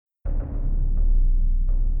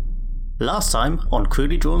Last time on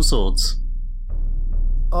Crudely Drawn Swords.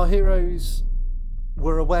 Our heroes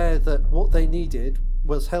were aware that what they needed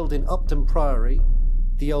was held in Upton Priory,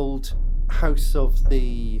 the old house of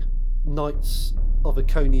the Knights of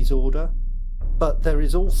Aconi's Order, but there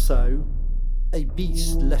is also a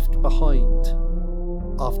beast left behind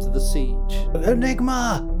after the siege.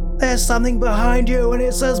 Enigma! There's something behind you and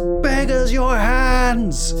it's as big as your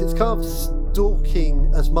hands! It's kind of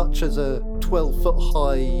stalking as much as a 12-foot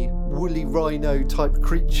high woolly rhino type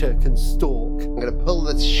creature can stalk. I'm going to pull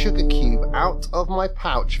the sugar cube out of my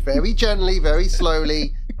pouch very gently, very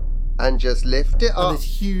slowly, and just lift it And up. this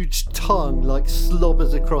huge tongue like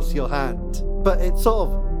slobbers across your hand. But it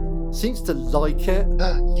sort of seems to like it.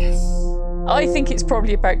 Yes. I think it's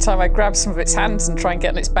probably about time I grab some of its hands and try and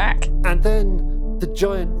get on its back. And then the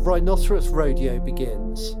giant rhinoceros rodeo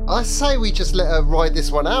begins. I say we just let her ride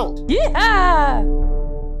this one out. Yeah!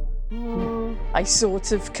 I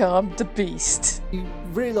sort of calmed the beast. You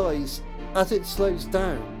realise as it slows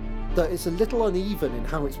down that it's a little uneven in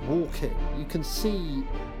how it's walking. You can see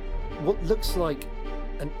what looks like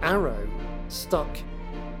an arrow stuck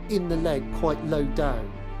in the leg quite low down,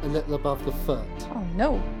 a little above the foot. Oh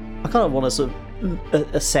no. I kind of want to sort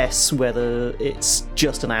of assess whether it's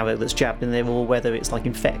just an arrow that's jabbed in there or whether it's like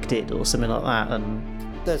infected or something like that. And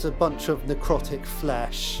There's a bunch of necrotic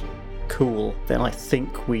flesh. cool, then I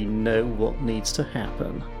think we know what needs to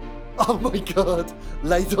happen. Oh my god,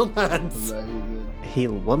 laid on hands. Amazing.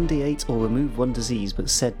 Heal 1d8 or remove 1 disease, but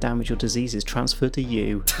said damage or disease is transferred to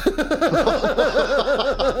you.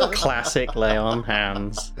 Classic lay on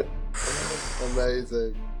hands.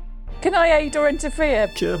 Amazing. Can I aid or interfere?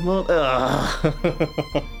 Come on.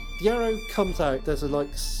 The arrow comes out, there's a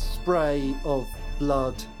like spray of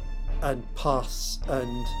blood and pus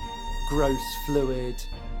and gross fluid.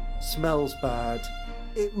 Smells bad.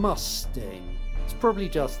 It must sting. It's probably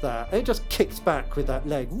just that. And it just kicks back with that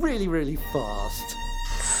leg really, really fast.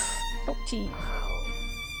 Ouchie.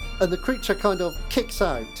 And the creature kind of kicks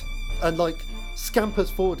out and like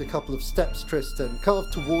scampers forward a couple of steps, Tristan, kind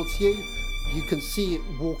of towards you. You can see it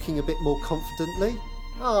walking a bit more confidently.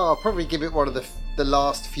 Oh, I'll probably give it one of the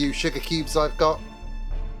last few sugar cubes I've got.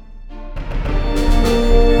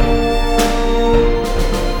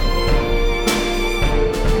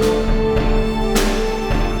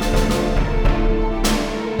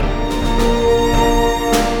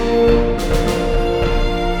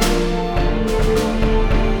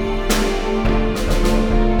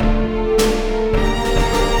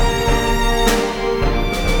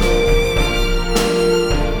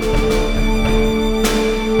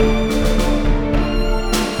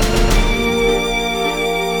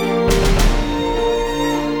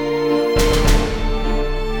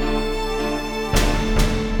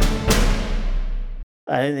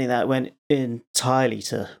 I don't think that went entirely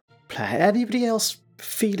to plan. Anybody else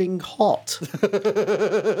feeling hot?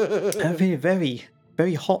 I'm feeling very,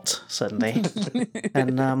 very hot suddenly.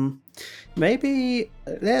 And maybe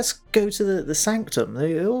let's go to the sanctum.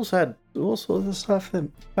 They also had all sorts of stuff.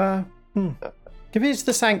 Give me to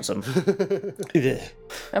the sanctum.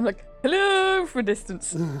 I'm like, hello from a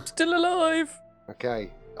distance. Still alive.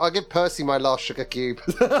 Okay. I'll give Percy my last sugar cube.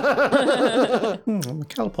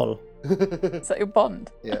 Calpol. Is that your bond?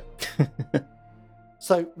 Yeah.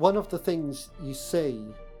 So one of the things you see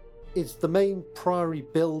is the main priory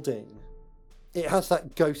building. It has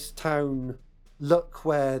that ghost town look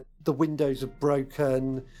where the windows are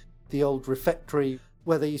broken, the old refectory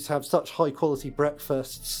where they used to have such high quality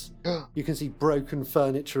breakfasts. You can see broken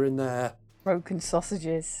furniture in there. Broken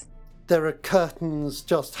sausages. There are curtains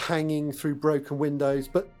just hanging through broken windows,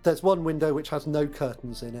 but there's one window which has no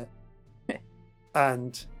curtains in it.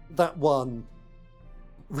 And that one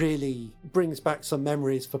really brings back some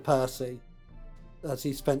memories for Percy, as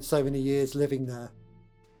he spent so many years living there.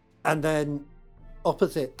 And then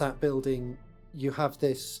opposite that building, you have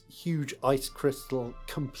this huge ice crystal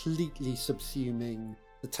completely subsuming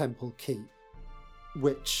the temple keep,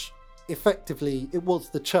 which effectively, it was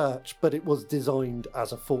the church, but it was designed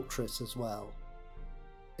as a fortress as well.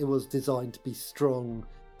 It was designed to be strong,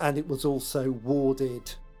 and it was also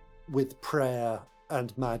warded with prayer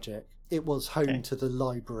and magic. It was home to the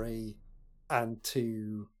library and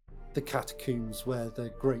to the catacombs where the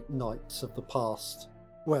great knights of the past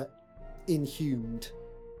were inhumed.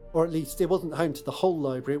 Or at least it wasn't home to the whole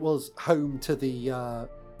library, it was home to the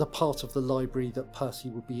part of the library that Percy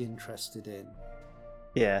would be interested in.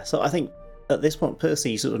 Yeah, so I think at this point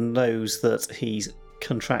Percy sort of knows that he's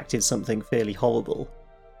contracted something fairly horrible,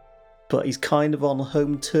 but he's kind of on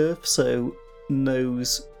home turf, so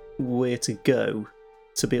knows where to go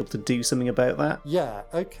to be able to do something about that. Yeah,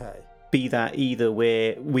 okay. be that either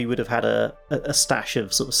where we would have had a stash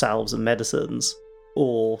of sort of salves and medicines,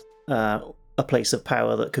 or a place of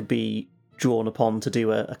power that could be drawn upon to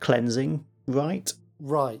do a cleansing, right?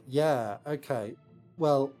 Right, yeah, okay.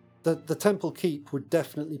 Well, the Temple Keep would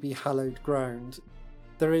definitely be hallowed ground.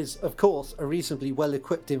 There is, of course, a reasonably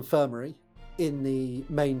well-equipped infirmary in the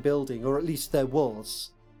main building, or at least there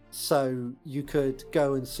was. So you could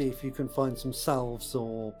go and see if you can find some salves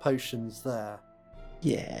or potions there.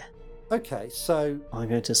 Yeah. Okay, so... I'm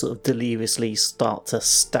going to sort of deliriously start to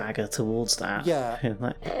stagger towards that. Yeah.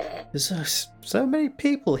 There's so many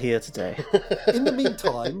people here today. In the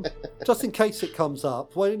meantime, just in case it comes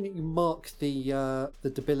up, why don't you mark the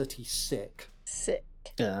debility sick? Sick.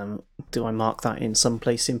 Do I mark that in some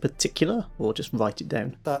place in particular, or just write it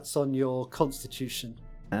down? That's on your constitution.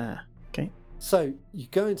 Ah, okay. So you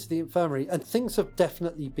go into the infirmary, and things have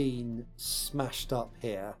definitely been smashed up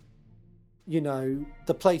here. You know,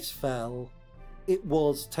 the place fell. It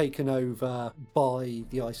was taken over by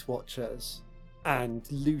the Ice Watchers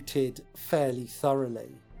and looted fairly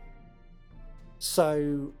thoroughly.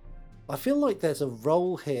 So I feel like there's a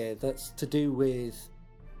role here that's to do with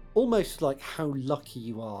almost like how lucky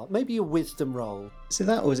you are. Maybe a wisdom roll. Is it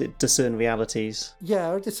that, or is it discern realities? Yeah,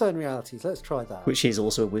 or discern realities. Let's try that. Which is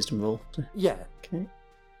also a wisdom roll. Yeah. Okay.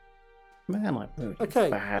 Man, I'm really Okay.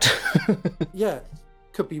 bad. Yeah.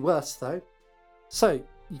 Could be worse, though. So,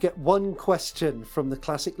 you get one question from the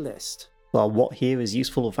classic list. Well, what here is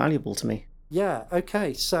useful or valuable to me? Yeah,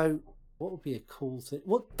 okay, so what would be a cool thing?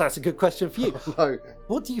 That's a good question for you. No.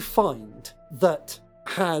 What do you find that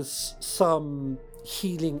has some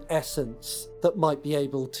healing essence that might be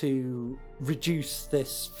able to reduce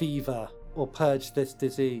this fever or purge this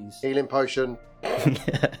disease? Healing potion.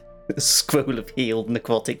 Scroll of healed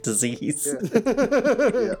necrotic disease.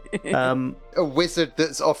 Yeah. A wizard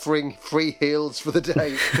that's offering free heals for the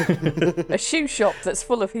day. A shoe shop that's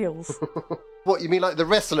full of heels. What, you mean like the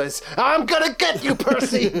wrestlers? I'm gonna get you,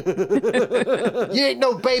 Percy! You ain't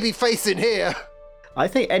no baby face in here! I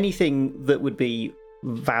think anything that would be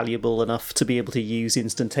valuable enough to be able to use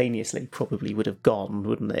instantaneously probably would have gone,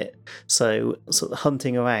 wouldn't it? So, sort of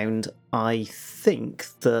hunting around, I think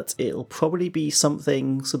that it'll probably be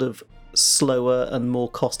something sort of slower and more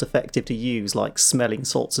cost effective to use, like smelling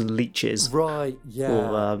salts and leeches. Right, yeah.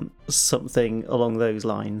 Or something along those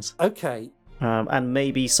lines. Okay. And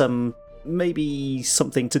maybe something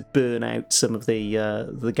to burn out some of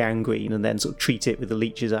the gangrene and then sort of treat it with the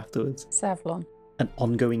leeches afterwards. Savlon. An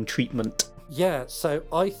ongoing treatment. Yeah, so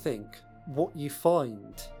I think what you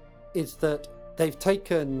find is that they've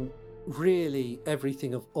taken really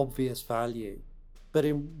everything of obvious value, but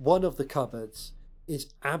in one of the cupboards is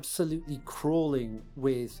absolutely crawling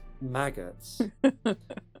with maggots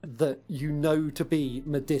that you know to be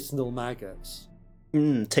medicinal maggots.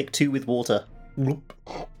 Take 2 with water.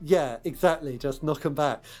 Yeah, exactly, just knock them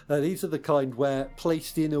back. These are the kind where,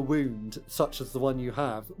 placed in a wound, such as the one you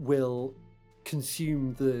have, will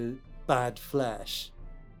consume the bad flesh.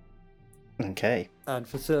 Okay. And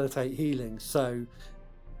facilitate healing. So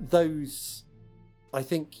those, I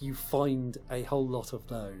think you find a whole lot of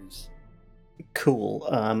those. Cool.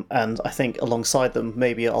 And I think alongside them,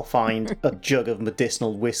 maybe I'll find a jug of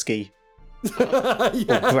medicinal whiskey or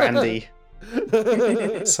brandy.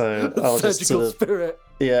 So I'll just sort of, spirit.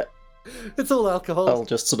 Yeah. It's all alcohol. I'll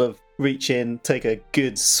just sort of reach in, take a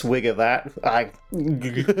good swig of that.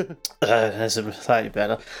 That's slightly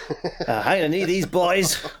better. I'm gonna need these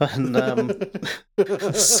boys, and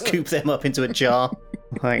scoop them up into a jar.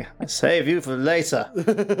 Like, save you for later.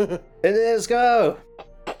 Let's go.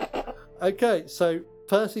 Okay, so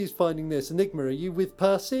Percy's finding this. Enigma, are you with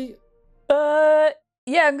Percy?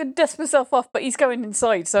 Yeah, I'm gonna dust myself off, but he's going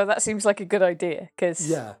inside, so that seems like a good idea because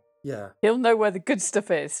Yeah. he'll know where the good stuff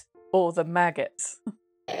is. Or the maggots.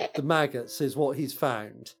 The maggots is what he's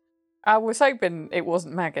found. I was hoping it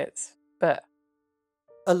wasn't maggots, but...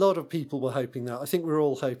 A lot of people were hoping that. I think we're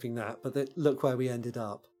all hoping that, but look where we ended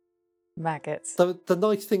up. Maggots. The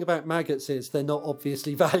nice thing about maggots is they're not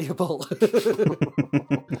obviously valuable.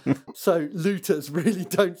 So looters really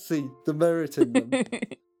don't see the merit in them.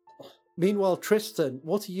 Meanwhile, Tristan,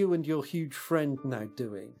 what are you and your huge friend now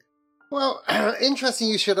doing? Well, interesting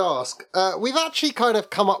you should ask. We've actually kind of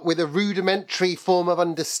come up with a rudimentary form of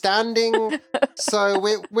understanding. So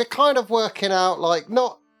we're kind of working out like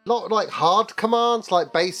not like hard commands,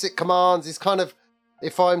 like basic commands. It's kind of,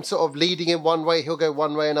 if I'm sort of leading him one way, he'll go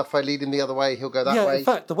one way, and if I lead him the other way, he'll go that way. In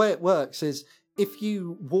fact, the way it works is if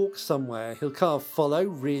you walk somewhere, he'll kind of follow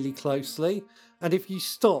really closely. And if you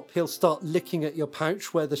stop, he'll start licking at your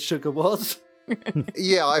pouch where the sugar was.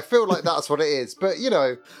 Yeah, I feel like that's what it is. But, you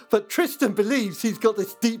know, But Tristan believes he's got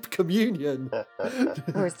this deep communion.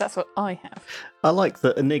 Whereas that's what I have. I like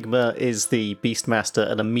that Enigma is the Beastmaster,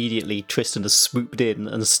 and immediately Tristan has swooped in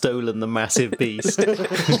and stolen the massive beast.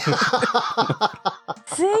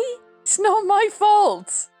 See? It's not my fault.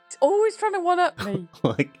 It's always trying to one-up me.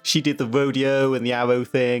 Like, she did the rodeo and the arrow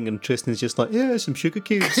thing, and Tristan's just like, yeah, some sugar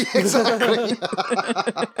cubes. exactly.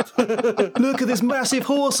 Look at this massive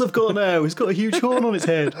horse I've got now. He's got a huge horn on his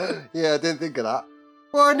head. Yeah, I didn't think of that.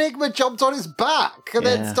 Well, Enigma jumped on his back and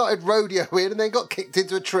then Yeah. started rodeoing and then got kicked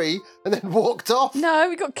into a tree and then walked off. No,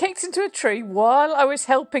 we got kicked into a tree while I was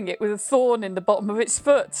helping it with a thorn in the bottom of its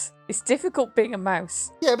foot. It's difficult being a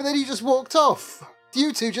mouse. Yeah, but then he just walked off.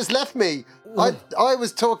 You two just left me. I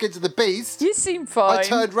was talking to the beast. You seem fine. I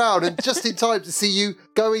turned round and just in time to see you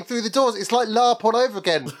going through the doors. It's like LARP all over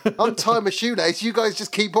again. Untie my shoelace. You guys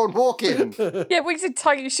just keep on walking. Yeah, we said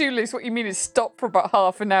tie your shoelace. What you mean is stop for about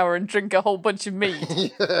half an hour and drink a whole bunch of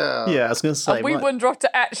meat. Yeah, I was going to say, And we wonder off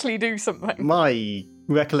to actually do something. my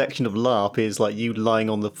recollection of LARP is like you lying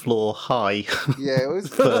on the floor high Yeah, it was.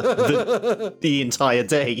 for the entire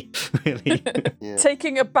day, really.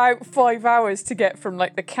 Taking about 5 hours to get from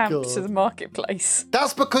like the camp to God. the marketplace.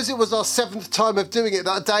 That's because it was our 7th time of doing it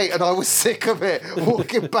that day and I was sick of it,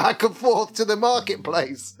 walking back and forth to the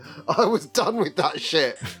marketplace. I was done with that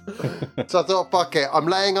shit. So I thought, fuck it, I'm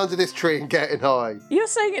laying under this tree and getting high. You're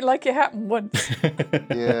saying it like it happened once.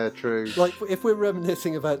 Yeah, true. Like, if we're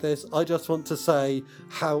reminiscing about this, I just want to say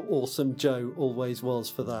how awesome Jo always was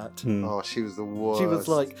for that. Oh, she was the worst. She was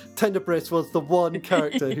like, Tenebris was the one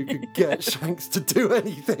character who could get Shanks to do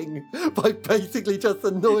anything by basically just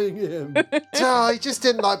annoying him. he just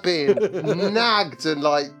didn't like being nagged and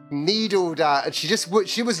like needled at, and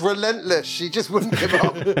she was relentless. She just wouldn't give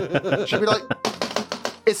up. She'd be like,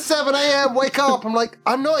 "It's 7 a.m. Wake up!" I'm like,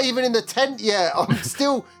 "I'm not even in the tent yet. I'm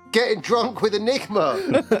still getting drunk with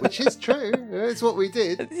Enigma," which is true. It's what we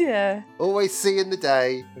did. Yeah. Always seeing the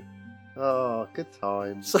day. Oh, good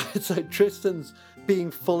times. So Tristan's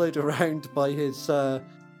being followed around by his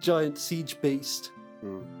giant siege beast.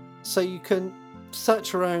 So you can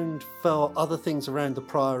search around for other things around the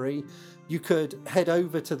priory. You could head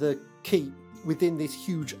over to the keep within this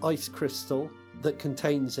huge ice crystal that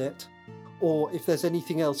contains it. Or if there's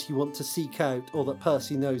anything else you want to seek out or that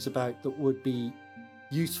Percy knows about that would be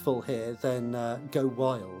useful here, then go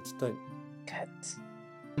wild. Don't Good.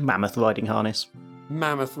 Mammoth riding harness.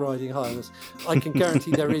 mammoth riding harness. I can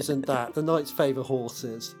guarantee there isn't that. The knights favour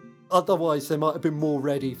horses. Otherwise, they might have been more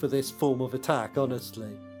ready for this form of attack,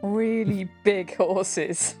 honestly. Really big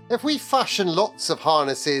horses. If we fashion lots of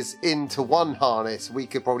harnesses into one harness, we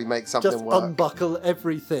could probably make something Just work. unbuckle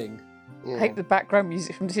everything. Yeah. I hope the background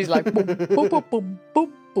music from this is like boom, boom, boom, boom,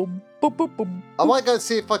 boom, boom, boom, boom, boom. I might go and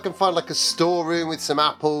see if I can find like a storeroom with some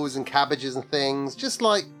apples and cabbages and things. Just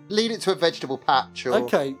like lead it to a vegetable patch or...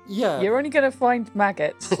 Okay, yeah. You're only going to find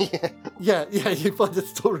maggots. Yeah, you find a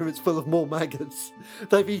storeroom, it's full of more maggots.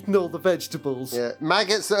 They've eaten all the vegetables. Yeah,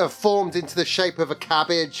 maggots that have formed into the shape of a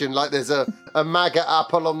cabbage and like there's a maggot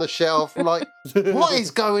apple on the shelf. I'm like, what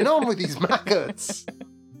is going on with these maggots?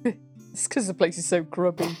 It's because the place is so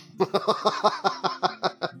grubby.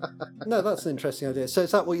 No, that's an interesting idea. So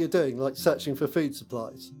is that what you're doing, like searching for food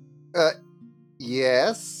supplies?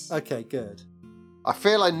 Yes. Okay, good. I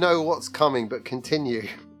feel I know what's coming, but continue.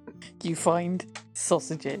 You find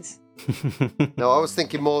sausages. No, I was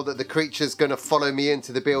thinking more that the creature's going to follow me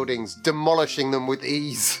into the buildings, demolishing them with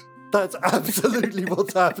ease. That's absolutely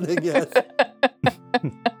what's happening, yes.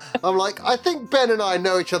 I'm like, I think Ben and I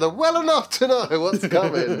know each other well enough to know what's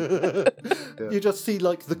coming. You just see,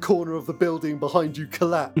 like, the corner of the building behind you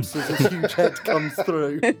collapse as a huge head comes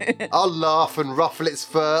through. I'll laugh and ruffle its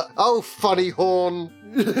fur. Oh, funny horn.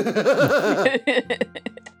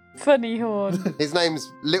 Funny horn. His name's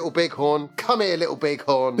Little Bighorn. Come here, Little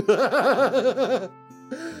Bighorn.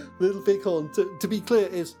 Little Bighorn, to be clear,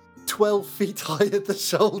 is 12 feet high at the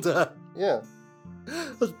shoulder. Yeah,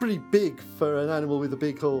 That's pretty big for an animal with a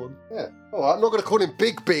big horn. yeah. Oh, I'm not going to call him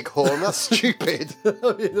Big Horn. That's stupid.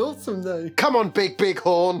 I mean, awesome name. Come on, Big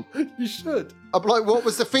Horn. You should. I'm like, what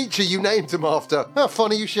was the feature you named him after? How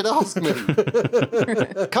funny you should ask me.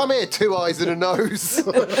 Come here, 2 eyes and a nose.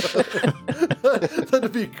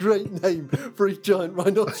 That'd be a great name for a giant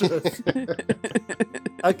rhinoceros.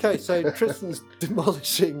 Okay, so Tristan's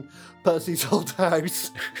demolishing Percy's old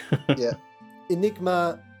house. Yeah. Enigma,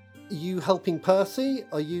 are you helping Percy?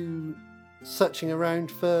 Are you searching around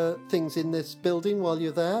for things in this building while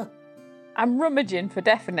you're there? I'm rummaging for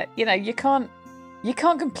definite. You know, you can't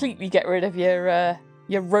completely get rid of your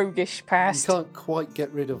roguish past. You can't quite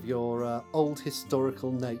get rid of your old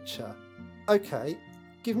historical nature. Okay,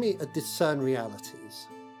 give me a discern realities.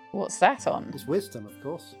 What's that on? It's wisdom, of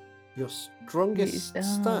course. Your strongest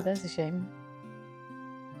stat. That's a shame.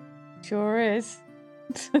 Sure is.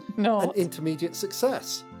 An Not. intermediate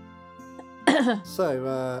success.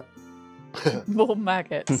 So, More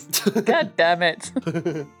maggots. God damn it.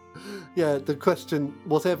 yeah, the question,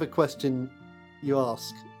 whatever question you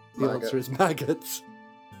ask, the Maggot. answer is maggots.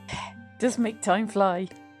 Does make time fly.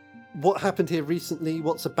 What happened here recently?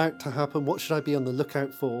 What's about to happen? What should I be on the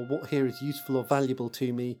lookout for? What here is useful or valuable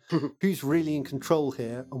to me? Who's really in control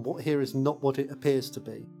here? And what here is not what it appears to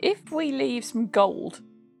be? If we leave some gold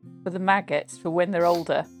for the maggots for when they're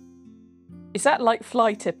older, is that like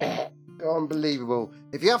fly tipping? Unbelievable.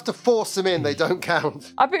 If you have to force them in, they don't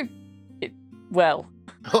count. Well,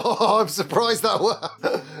 Oh, I'm surprised that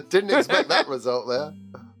didn't expect that result there.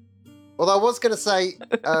 Although I was going to say,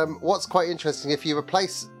 what's quite interesting, if you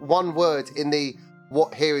replace one word in the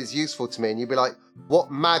what here is useful to me, and you'd be like,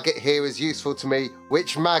 what maggot here is useful to me?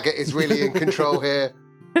 Which maggot is really in control here?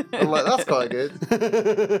 I'm like, that's quite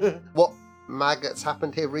good. What maggots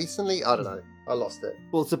happened here recently? I don't know. I lost it.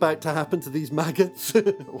 What's about to happen to these maggots?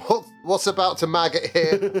 What's about to maggot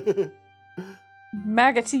here?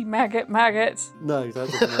 maggoty maggot. No,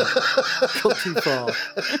 that doesn't work. Got too far.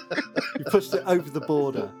 You pushed it over the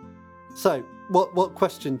border. So, what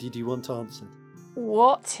question did you want answered?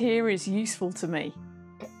 What here is useful to me?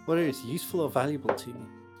 What is useful or valuable to me?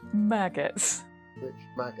 Maggots. Which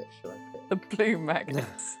maggot should I pick? The blue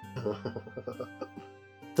maggots.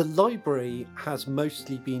 The library has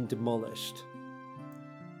mostly been demolished.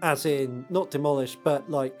 As in, not demolished, but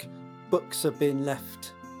like books have been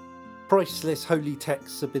left, priceless holy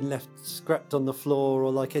texts have been left scrapped on the floor,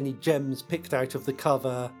 or like any gems picked out of the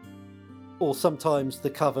cover, or sometimes the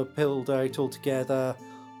cover peeled out altogether,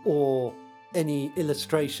 or any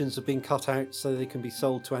illustrations have been cut out so they can be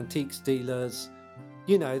sold to antiques dealers.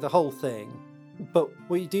 You know, the whole thing. But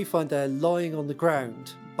what you do find there, lying on the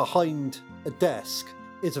ground behind a desk,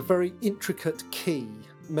 is a very intricate key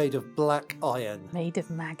made of black iron. Made of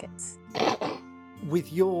maggots.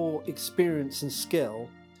 With your experience and skill,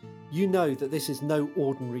 you know that this is no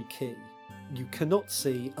ordinary key. You cannot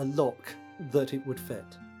see a lock that it would fit.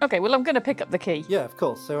 Okay, well, I'm going to pick up the key. Yeah, of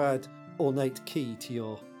course. So add ornate key to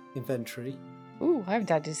your inventory. Ooh, I haven't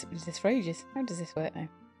had this for ages. How does this work now?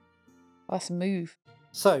 Oh, that's a move.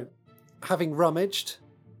 So, having rummaged,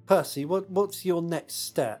 Percy, what's your next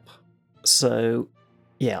step? So,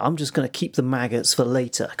 yeah, I'm just going to keep the maggots for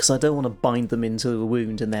later, because I don't want to bind them into a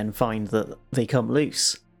wound and then find that they come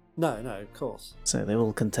loose. No, of course. So they're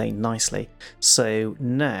all contained nicely. So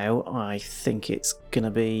now I think it's going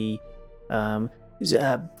to be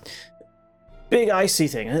big icy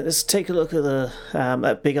thing. Let's take a look at the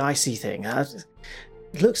that big icy thing.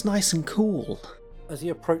 It looks nice and cool. As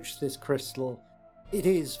you approach this crystal, it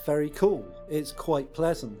is very cool. It's quite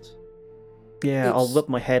pleasant. Yeah, I'll rub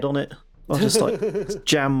my head on it. I'll just like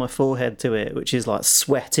jam my forehead to it, which is like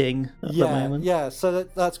sweating at the moment. Yeah, so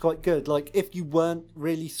that's quite good. Like, if you weren't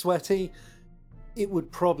really sweaty, it would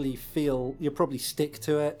probably you'd probably stick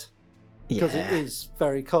to it, because it is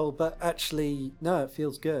very cold, but actually, no, it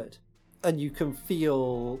feels good. And you can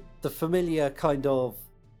feel the familiar kind of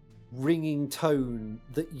ringing tone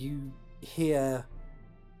that you hear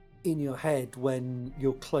in your head when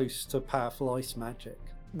you're close to powerful ice magic.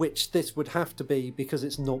 Which this would have to be because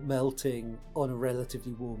it's not melting on a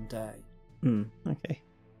relatively warm day. Okay.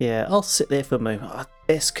 Yeah, I'll sit there for a moment.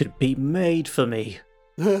 This could be made for me.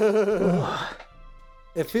 It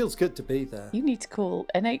feels good to be there. You need to call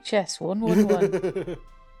NHS 111.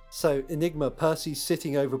 So, Enigma, Percy's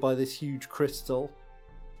sitting over by this huge crystal.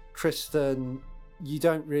 Tristan, you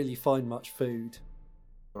don't really find much food.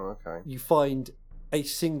 Oh, okay. You find a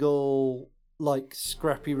single, like,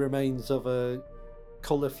 scrappy remains of a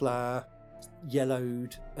cauliflower,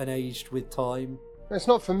 yellowed and aged with time. It's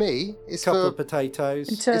not for me. It's Couple for of potatoes.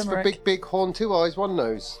 And it's for turmeric. big horn, two eyes, one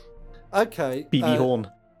nose. Okay. BB Horn.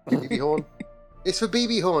 BB horn. It's for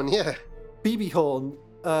BB horn, yeah. BB Horn,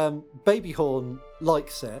 Baby Horn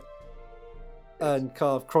likes it and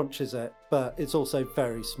kind of crunches it, but it's also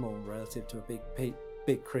very small relative to a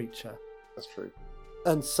big creature. That's true.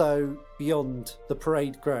 And so, beyond the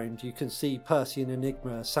parade ground, you can see Percy and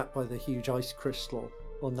Enigma sat by the huge ice crystal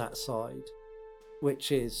on that side,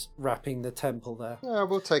 which is wrapping the temple there. Yeah,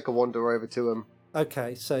 we'll take a wander over to him.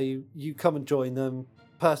 Okay, so you come and join them.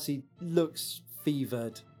 Percy looks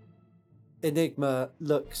fevered. Enigma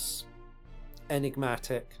looks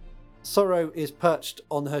enigmatic. Sorrow is perched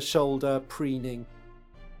on her shoulder, preening.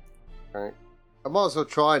 Right. I might as well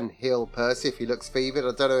try and heal Percy if he looks fevered.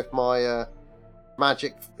 I don't know if my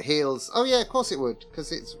magic heals. Oh yeah, of course it would,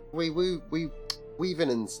 because it's we weaving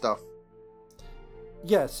and stuff.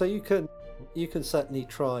 Yeah, so you can certainly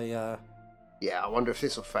try. Yeah, I wonder if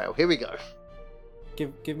this will fail. Here we go.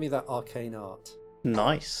 Give me that arcane art.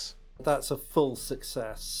 Nice. That's a full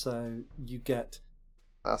success, so you get.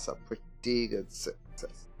 That's a pretty good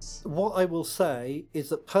success. What I will say is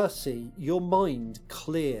that Percy, your mind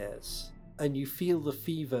clears and you feel the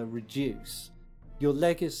fever reduce. Your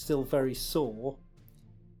leg is still very sore.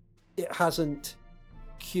 It hasn't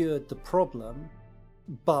cured the problem,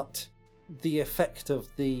 but the effect of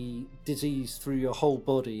the disease through your whole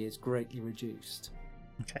body is greatly reduced.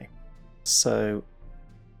 Okay. So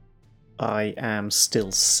I am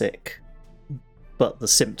still sick, but the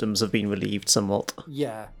symptoms have been relieved somewhat.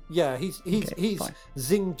 Yeah, he's fine.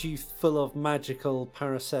 zinged you full of magical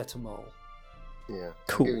paracetamol. Yeah,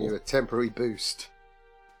 Cool. giving you a temporary boost.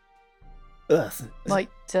 Ugh. Might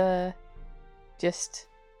just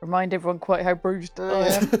remind everyone quite how bruised I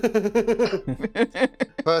am.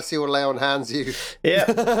 Percy will lay on hands you. Yeah.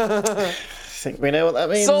 Think we know what that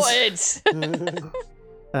means. Sorted!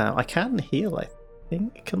 I can heal, I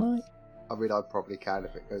think. Can I? I mean, I probably can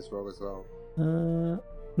if it goes wrong as well.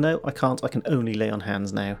 No, I can't. I can only lay on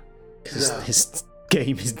hands now. Because Yeah. this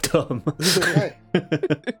game is dumb. Okay.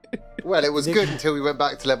 Well, it was good until we went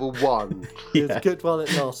back to level 1. It was good while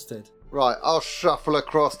it lasted. Right, I'll shuffle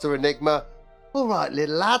across to Enigma. All right,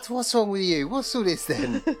 little lad, what's wrong with you? What's all this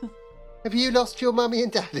then? Have you lost your mummy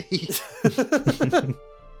and daddy? That's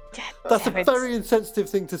a Damn it. very insensitive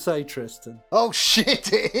thing to say, Tristan. Oh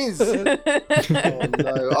shit, it is! Oh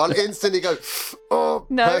no, I'll instantly go, oh,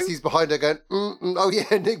 No. Percy's behind her going, oh yeah,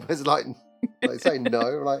 Enigma's like saying no,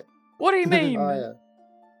 like, What do you mean? oh yeah.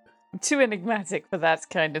 I'm too enigmatic for that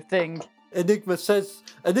kind of thing. Enigma says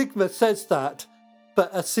that, but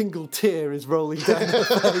a single tear is rolling down her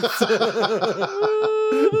face.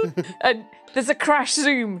 And there's a crash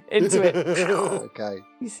zoom into it. Okay.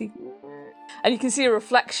 You see, and you can see a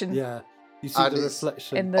reflection Yeah, you see And the it's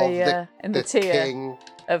reflection. in Of the tear king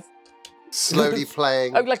of slowly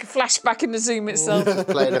playing, oh, like a flashback in the zoom itself.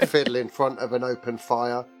 playing a fiddle in front of an open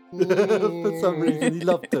fire. For some reason, he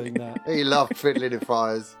loved doing that. He loved fiddling in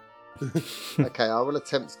fires. Okay, I will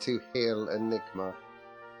attempt to heal Enigma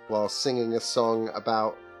while singing a song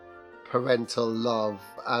about parental love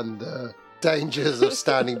and the dangers of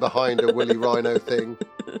standing behind a woolly rhino thing.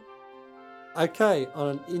 Okay, on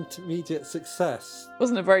an intermediate success.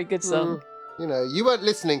 Wasn't a very good song. You know, you weren't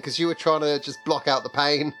listening because you were trying to just block out the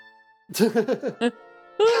pain.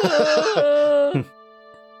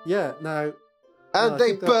 Yeah, now. And No, I they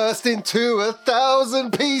think that- burst into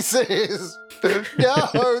 1,000 pieces.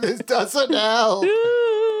 No, this doesn't help.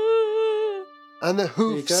 And the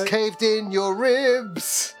hoofs go. caved in your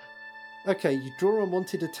ribs. Okay, you draw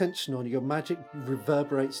unwanted attention on your magic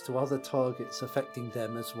reverberates to other targets, affecting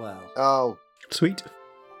them as well. Oh, Sweet.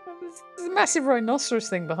 There's a massive rhinoceros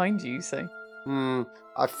thing behind you, so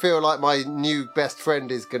I feel like my new best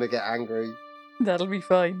friend is going to get angry. that'll be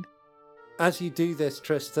fine. As you do this,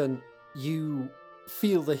 Tristan, you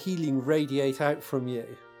feel the healing radiate out from you,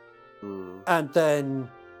 and then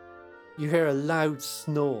you hear a loud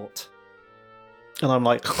snort. And I'm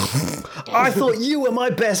like, I thought you were my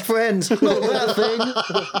best friend, not that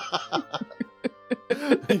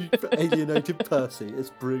thing. You've alienated Percy.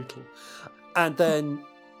 It's brutal. And then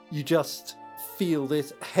you just feel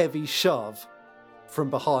this heavy shove from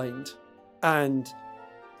behind. And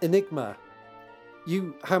Enigma,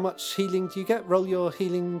 how much healing do you get? Roll your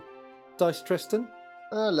healing dice, Tristan.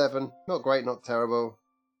 11. Not great, not terrible.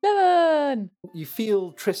 11! You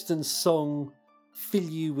feel Tristan's song fill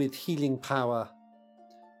you with healing power.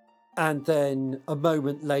 And then a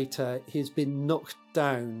moment later, he's been knocked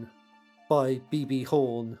down by BB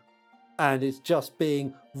Horn and is just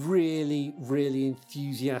being really, really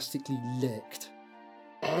enthusiastically licked.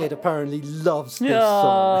 It apparently loves this song,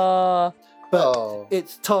 Ah, but Oh.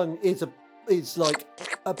 its tongue is like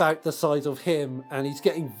about the size of him, and he's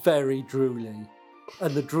getting very drooly.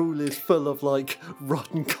 And the drool is full of like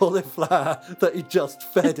rotten cauliflower that he just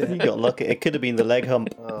fed You it. got lucky. It could have been the leg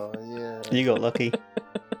hump. Oh, yeah. You got lucky.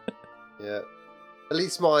 Yeah. At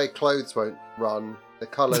least my clothes won't run. The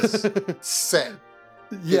colour's set.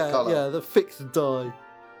 Yeah, colour. yeah, the fixed dye.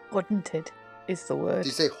 mordanted is the Did word.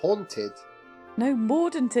 you say haunted? No,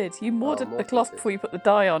 mordanted. You mordant the cloth mordanted. before you put the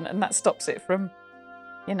dye on, and that stops it from,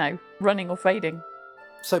 running or fading.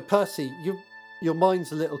 So Percy, your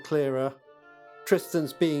mind's a little clearer.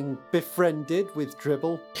 Tristan's being befriended with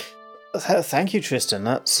Dribble. Thank you, Tristan.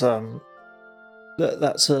 That's a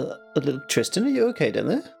little. Tristan, are you okay down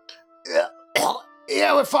there?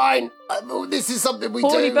 Yeah, we're fine. This is something we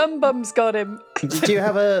Horny do. Bum Bum's got him. Do you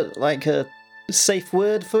have a safe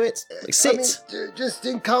word for it? Like, sit. I mean, just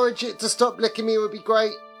encourage it to stop licking me would be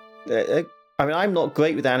great. I mean, I'm not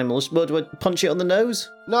great with animals. Well, do I punch it on the nose?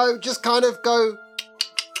 No, just kind of go.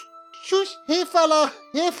 Shush, here, fella,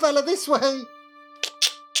 this way.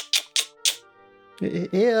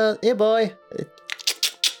 Here, boy.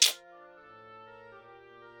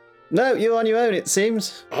 No, you're on your own, it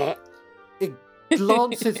seems. It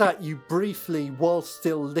glances at you briefly while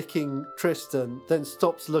still licking Tristan, then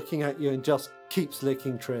stops looking at you and just keeps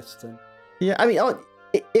licking Tristan. Yeah, I mean,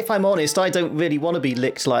 if I'm honest, I don't really want to be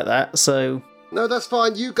licked like that, so... No, that's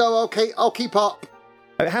fine. You go, okay, I'll keep up.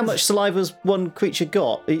 How much saliva's one creature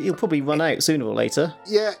got? He'll probably run out sooner or later.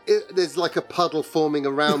 Yeah, there's like a puddle forming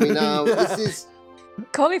around me now. This is...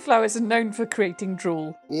 Cauliflowers are known for creating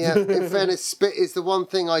drool. Yeah, in fairness, spit is the one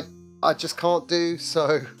thing I just can't do,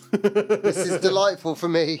 so this is delightful for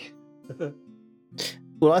me.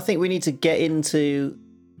 Well, I think we need to get into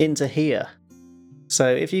here. So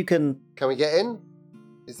if you can... Can we get in?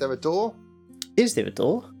 Is there a door? Is there a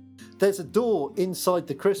door? There's a door inside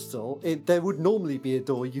the crystal. There would normally be a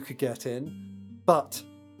door you could get in, but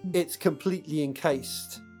it's completely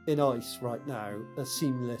encased in ice right now. A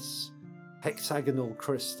seamless hexagonal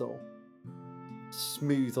crystal,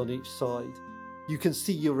 smooth on each side. You can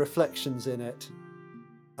see your reflections in it,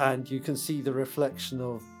 and you can see the reflection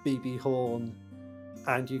of BB Horn,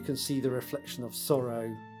 and you can see the reflection of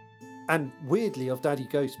Sorrow, and weirdly of Daddy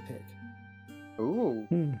Ghostpig. Ooh.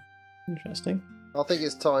 Interesting. I think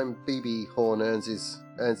it's time BB Horn earns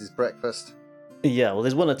his breakfast. Yeah, well,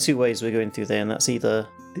 there's one or two ways we're going through there, and that's either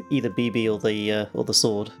BB or the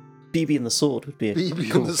sword. BB and the sword would be a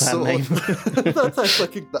BB cool and the plan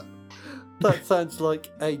sword. name. That sounds like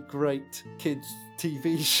a great kids'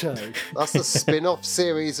 TV show. That's the spin-off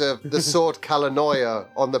series of the sword Kalanoia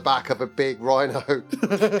on the back of a big rhino.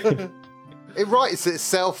 It writes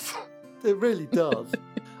itself. It really does.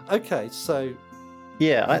 Okay, so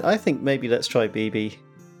Yeah, I think maybe let's try BB.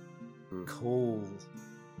 cool.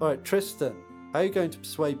 All right, Tristan, how are you going to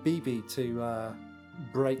persuade BB to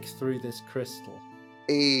break through this crystal?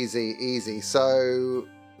 Easy. So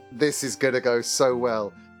this is going to go so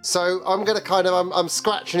well. So I'm going to I'm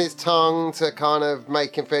scratching his tongue to kind of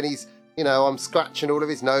make him feel he's, I'm scratching all of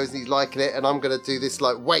his nose and he's liking it. And I'm going to do this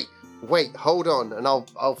like, wait, hold on. And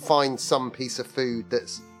I'll find some piece of food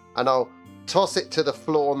and I'll toss it to the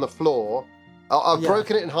floor on the floor. I've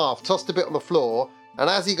broken it in half, tossed a bit on the floor. And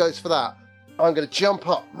as he goes for that, I'm going to jump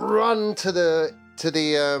up, run to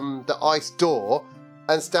the ice door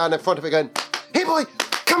and stand in front of it going, "Hey boy,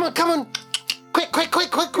 come on.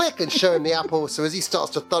 Quick, and show him the apple. So as he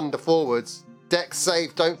starts to thunder forwards, Dex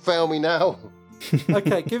save, don't fail me now.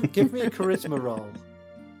 Okay, give me a charisma roll.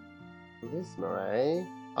 Charisma, eh?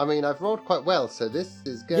 I mean, I've rolled quite well, so this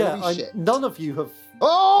is going to be shit. None of you have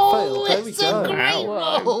Oh, failed. There we it's go. a great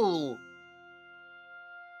Wow. roll!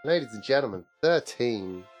 Ladies and gentlemen,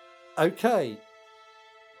 13. Okay,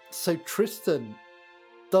 so Tristan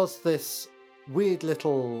does this weird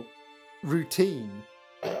little routine,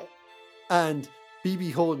 and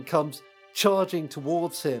BB Horn comes charging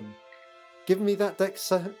towards him. Give me that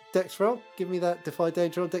dex roll. Give me that defy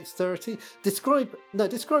danger on dexterity. Describe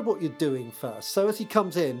what you're doing first. So as he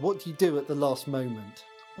comes in, what do you do at the last moment?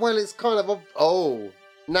 Well, it's kind of...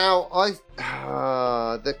 Now,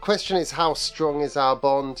 the question is, how strong is our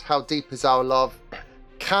bond? How deep is our love?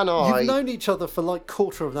 Can I... You've known each other for like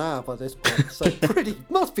quarter of an hour by this point, so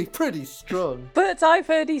must be pretty strong. But I've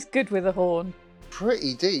heard he's good with a horn.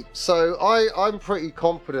 Pretty deep. So I'm pretty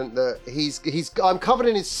confident that I'm covered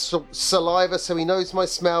in his saliva, so he knows my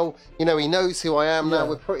smell. He knows who I am now.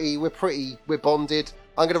 We're bonded.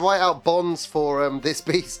 I'm going to write out bonds for this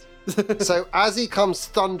beast. So as he comes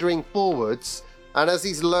thundering forwards, and as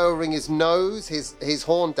he's lowering his nose, his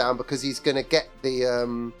horn down because he's going to get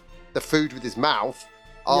the food with his mouth,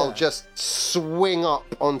 I'll just swing up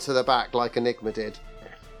onto the back like Enigma did.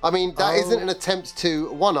 I mean, that isn't an attempt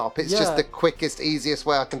to one-up. It's just the quickest, easiest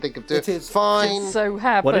way I can think of doing it. It is. Fine. It so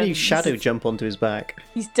happens. Why don't you shadow jump onto his back?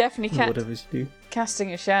 He's definitely Or whatever you do.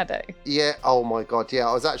 casting a shadow. Yeah. Oh my god. Yeah.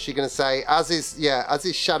 I was actually going to say, as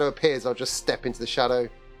his shadow appears, I'll just step into the shadow.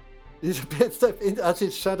 As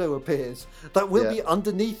his shadow appears, that will be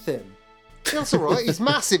underneath him. That's all right. He's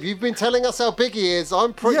massive. You've been telling us how big he is.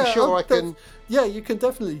 I'm pretty sure I can. Yeah, you can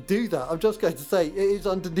definitely do that. I'm just going to say it is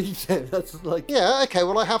underneath him. That's like. Yeah. Okay.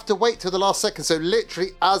 Well, I have to wait till the last second. So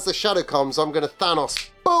literally, as the shadow comes, I'm going to Thanos.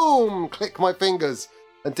 Boom! Click my fingers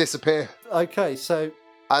and disappear. Okay. So.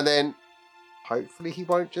 And then, hopefully, he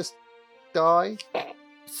won't just die.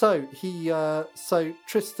 So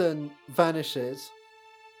Tristan vanishes.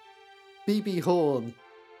 BB Horn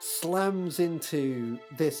slams into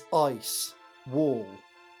this ice wall,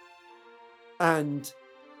 and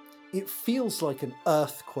it feels like an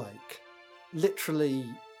earthquake. Literally,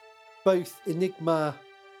 both Enigma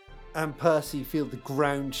and Percy feel the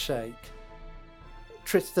ground shake.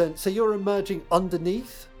 Tristan, so you're emerging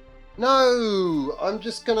underneath? No, I'm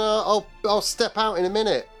just gonna. I'll step out in a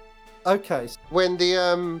minute Okay. when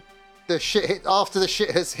the shit hit after the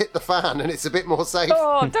shit has hit the fan and it's a bit more safe.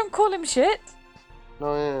 Oh, don't call him shit.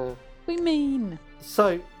 Oh yeah. We mean.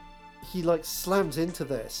 So he like slams into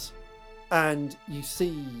this, and you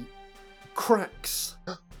see cracks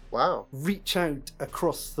Wow. reach out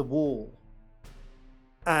across the wall,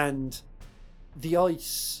 and the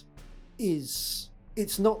ice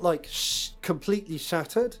it's not like completely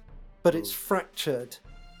shattered, but it's fractured,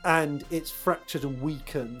 and it's fractured and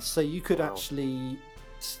weakened, so you could Wow. actually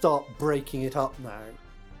start breaking it up now.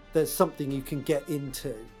 There's something you can get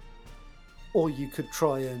into, or you could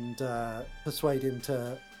try and persuade him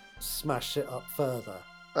to smash it up further.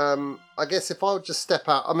 I guess if I would just step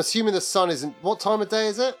out, I'm assuming the sun isn't. What time of day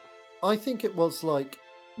is it? I think it was like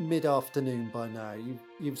mid-afternoon by now.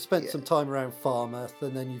 You've spent Yeah. some time around Farmouth,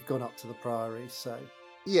 and then you've gone up to the Priory, so...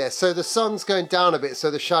 Yeah, so the sun's going down a bit, so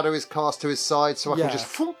the shadow is cast to his side, so I Yeah. can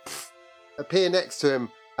just appear next to him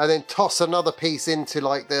and then toss another piece into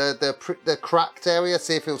like the cracked area,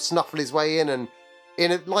 see if he'll snuffle his way in, and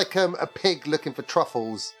like a pig looking for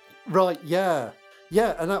truffles. Right, yeah.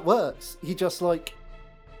 Yeah, and that works.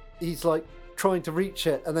 He's like trying to reach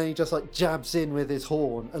it, and then he just like jabs in with his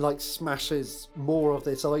horn and like smashes more of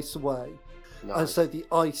this ice away. And Nice. so the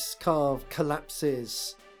ice carve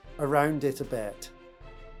collapses around it a bit,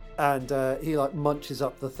 and he like munches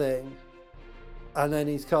up the thing, and then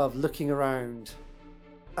he's kind of looking around,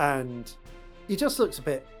 and he just looks a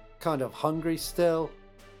bit kind of hungry still,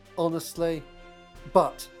 honestly.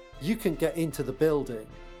 But you can get into the building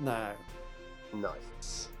now.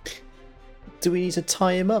 Nice. Do we need to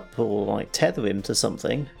tie him up or like tether him to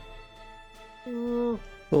something? Or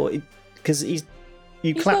because you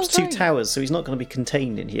He's collapsed two well-trained. towers, so he's not going to be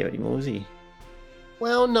contained in here anymore, is he?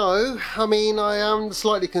 Well, no. I mean, I am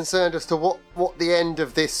slightly concerned as to what the end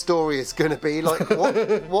of this story is going to be. Like,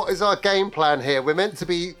 what is our game plan here? We're meant to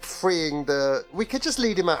be freeing We could just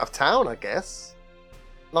lead him out of town, I guess.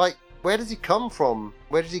 Like, where does he come from?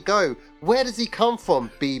 Where does he go? Where does he come from,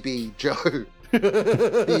 BB Joe?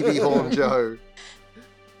 BB Horn Joe.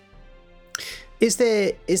 Is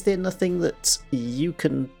there nothing that you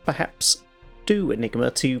can perhaps do, Enigma,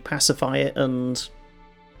 to pacify it and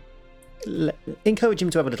encourage him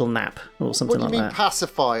to have a little nap or something What do you like mean that?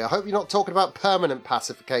 pacify? I hope you're not talking about permanent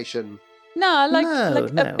pacification. Nah, like No,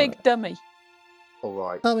 a no. big dummy. All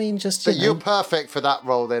right. I mean, just So you you're know, perfect for that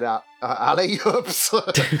role then, Ali. Oops. Got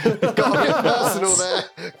a bit personal there.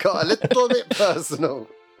 Got a little bit personal.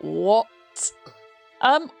 What?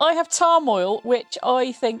 I have Tarmoil, which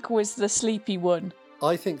I think was the sleepy one,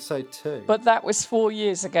 I think so too. but that was 4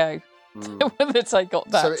 years ago that I got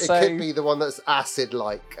that. So it could be the one that's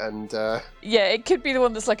acid-like, and Yeah, it could be the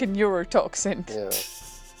one that's like a neurotoxin. yeah.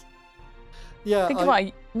 yeah, I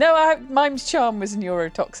think Mime's Charm was a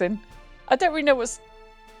neurotoxin. I don't really know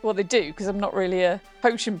what they do because I'm not really a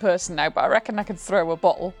potion person now, but I reckon I could throw a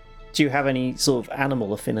bottle. do you have any sort of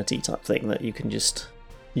animal affinity type thing that you can just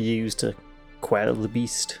use to quell the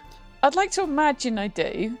beast? I'd like to imagine I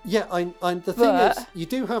do. Yeah, the thing But- is, you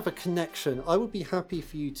do have a connection. I would be happy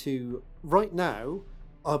for you to, right now,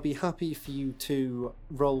 I'll be happy for you to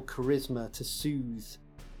roll charisma to soothe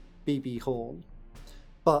BB Horn.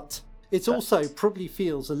 But it also probably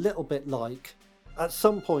feels a little bit like at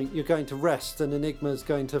some point you're going to rest and Enigma's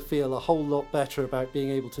going to feel a whole lot better about being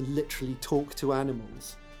able to literally talk to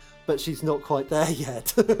animals. But she's not quite there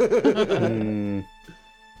yet.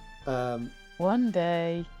 One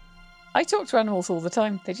day. I talk to animals all the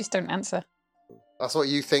time. They just don't answer. That's what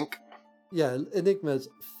you think. Yeah, Enigma's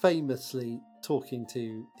famously talking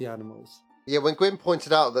to the animals. Yeah, when Gwyn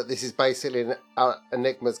pointed out that this is basically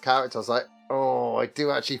Enigma's character, I was like, oh, I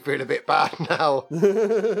do actually feel a bit bad now.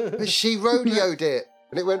 But she rodeoed it,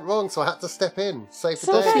 and it went wrong, so I had to step in, save the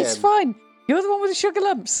So day okay, it's again. fine. You're the one with the sugar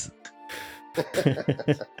lumps.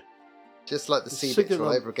 Just like the sea Sugar bits all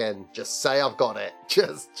lump. over again. Just say I've got it.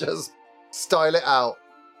 Just style it out.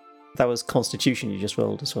 That was Constitution you just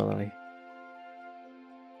rolled as well, Ali.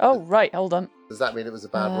 Oh, right, hold on. Does that mean it was a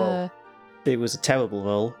bad roll? It was a terrible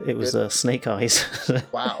roll. It was snake eyes.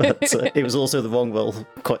 Wow. But, it was also the wrong roll.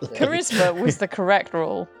 Quite luckily. Charisma was the correct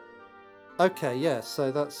roll. Okay, yeah, so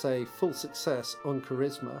that's a full success on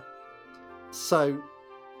charisma. So,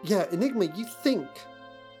 yeah, Enigma, you think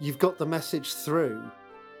you've got the message through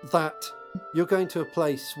that You're going to a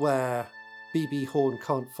place where BB Horn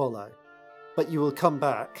can't follow, but you will come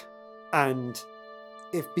back, and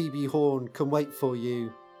if BB Horn can wait for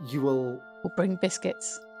you, you will. We'll bring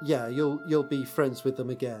biscuits. Yeah, you'll be friends with them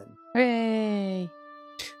again. Hooray!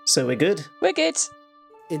 So we're good? We're good.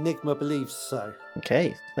 Enigma believes so.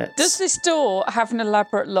 Okay, let's... Does this door have an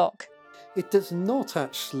elaborate lock? It does not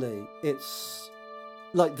actually. It's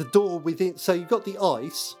like the door within. So you've got the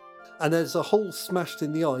ice, and there's a hole smashed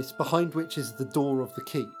in the ice behind which is the door of the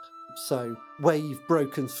keep. So where you've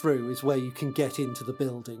broken through is where you can get into the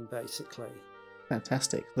building, basically.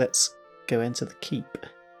 Fantastic. Let's go into the keep.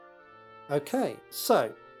 Okay,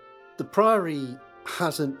 so the Priory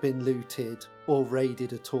hasn't been looted or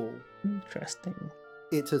raided at all. Interesting.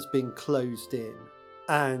 It has been closed in.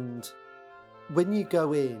 And when you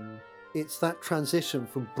go in, it's that transition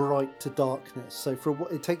from bright to darkness. So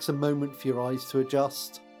it takes a moment for your eyes to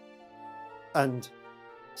adjust. And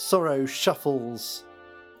sorrow shuffles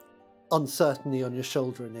uncertainly on your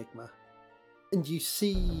shoulder, Enigma. And you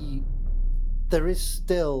see there is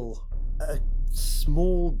still a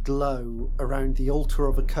small glow around the altar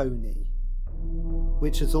of Akoni,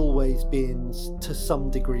 which has always been to some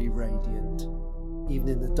degree radiant, even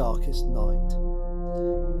in the darkest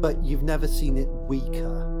night. But you've never seen it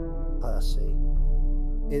weaker, Percy.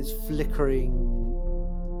 It's flickering,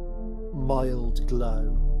 mild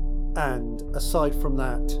glow. And aside from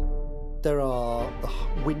that, there are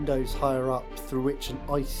the windows higher up through which an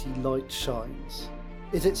icy light shines.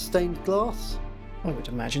 Is it stained glass? I would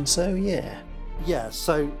imagine so, yeah. Yeah,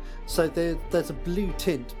 so there's a blue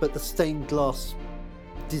tint, but the stained glass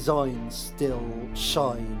designs still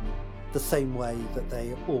shine the same way that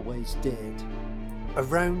they always did.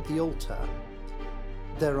 Around the altar,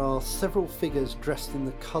 there are several figures dressed in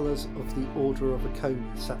the colours of the Order of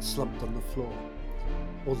Akoni sat slumped on the floor,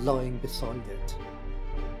 or lying beside it.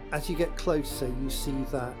 As you get closer, you see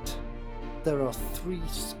that there are 3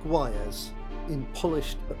 squires in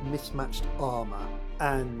polished but mismatched armour,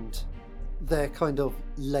 and they're kind of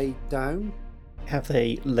laid down. Have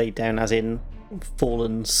they laid down as in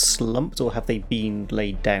fallen slumped, or have they been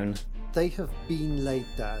laid down? They have been laid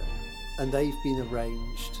down, and they've been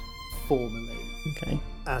arranged formally, Okay.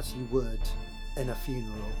 as you would in a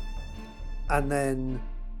funeral. And then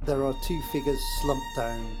there are 2 figures slumped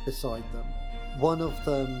down beside them. One of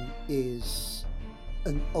them is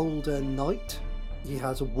an older knight. He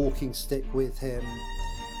has a walking stick with him.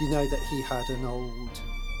 You know that he had an old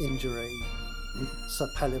injury, Sir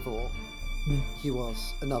Pelivor. He was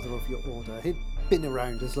another of your order. He'd been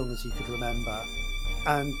around as long as you could remember.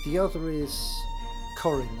 And the other is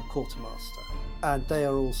Corin, the quartermaster. And they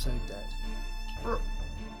are also dead.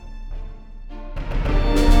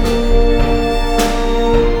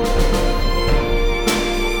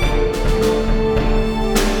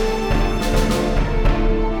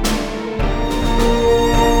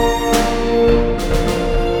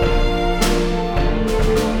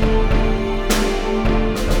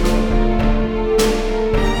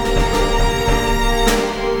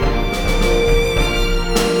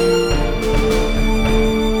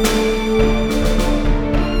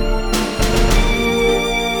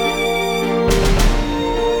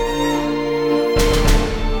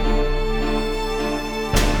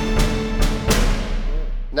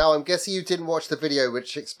 Now, I'm guessing you didn't watch the video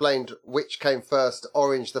which explained which came first,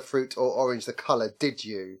 orange the fruit or orange the colour, did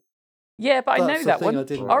you? Yeah, but I That's know the that thing one. I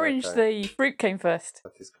didn't- Orange, Okay. the fruit came first.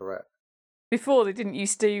 That is correct. Before, they didn't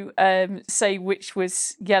used to say which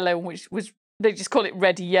was yellow and which was... They just call it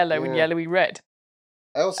reddy yellow and Yeah. yellowy red.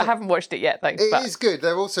 I haven't watched it yet, thanks. It but is good.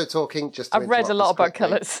 They're also talking, just to I've read a interrupt lot us about quickly.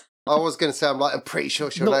 colours. I was going to say, I'm pretty sure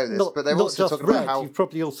she'll know this, but they're not also just talking red. about how... You've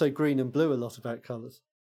probably also green and blue a lot about colours.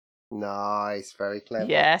 Nice, very clever.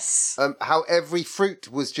 Yes. How every fruit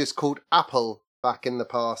was just called apple back in the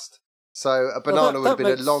past. So a banana would have been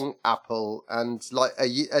makes- a long apple, and like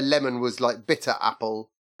a lemon was like bitter apple.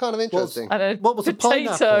 Kind of interesting. And a What was a potato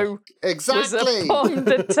pineapple? Exactly. was a pomme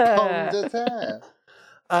de terre. Pomme de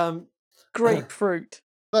terre. Grapefruit.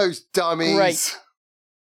 Those dummies. Great.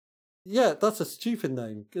 Yeah, that's a stupid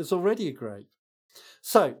name. It's already a grape.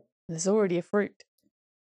 So, There's already a fruit.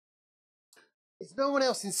 Is no one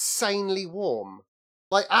else insanely warm?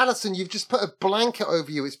 Like, Alison, you've just put a blanket over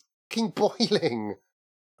you. It's fucking boiling.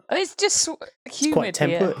 It's just It's humid quite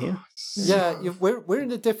temperate here. here. yeah, we're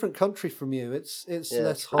in a different country from you. It's Yeah.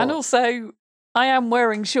 less hot. And also, I am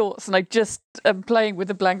wearing shorts and I just am playing with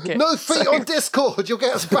a blanket. No feet on Discord. You'll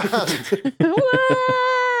get us banned.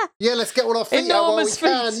 Yeah, let's get on our feet out while we Enormous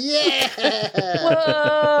can. feet. Yeah.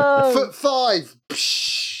 Whoa! Foot 5.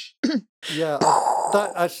 Psh. Yeah,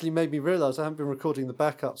 that actually made me realise I haven't been recording the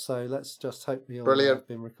backup, so let's just hope we all Brilliant. have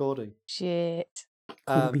been recording. Shit.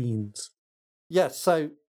 Beans. Yeah,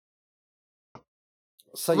 so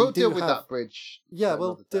We'll you do deal with have- that bridge. Yeah, we'll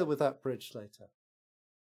another deal day. with that bridge later.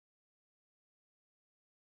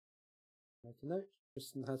 Make a note.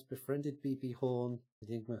 Kristen has befriended BB Horn.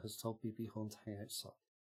 Enigma has told BB Horn to hang outside.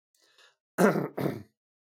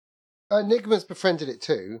 Enigma's befriended it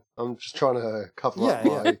too. I'm just trying to cover up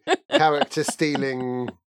Yeah, my character stealing.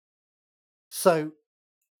 So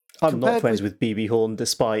I'm Compared not friends with BB Horn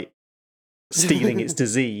despite stealing its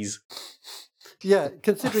disease. yeah, I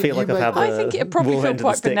considering feel like you I've had made I the think it'd probably raw feel end of the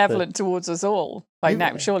quite stick there. benevolent towards us all by You-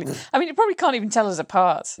 now, surely. I mean, it probably can't even tell us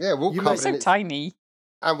apart. Yeah, we're all You It's covered so in it, tiny.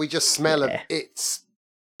 and we just smell Yeah. of its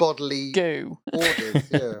bodily Goo.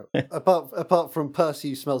 orders. Yeah. apart from Percy,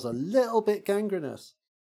 who smells a little bit gangrenous.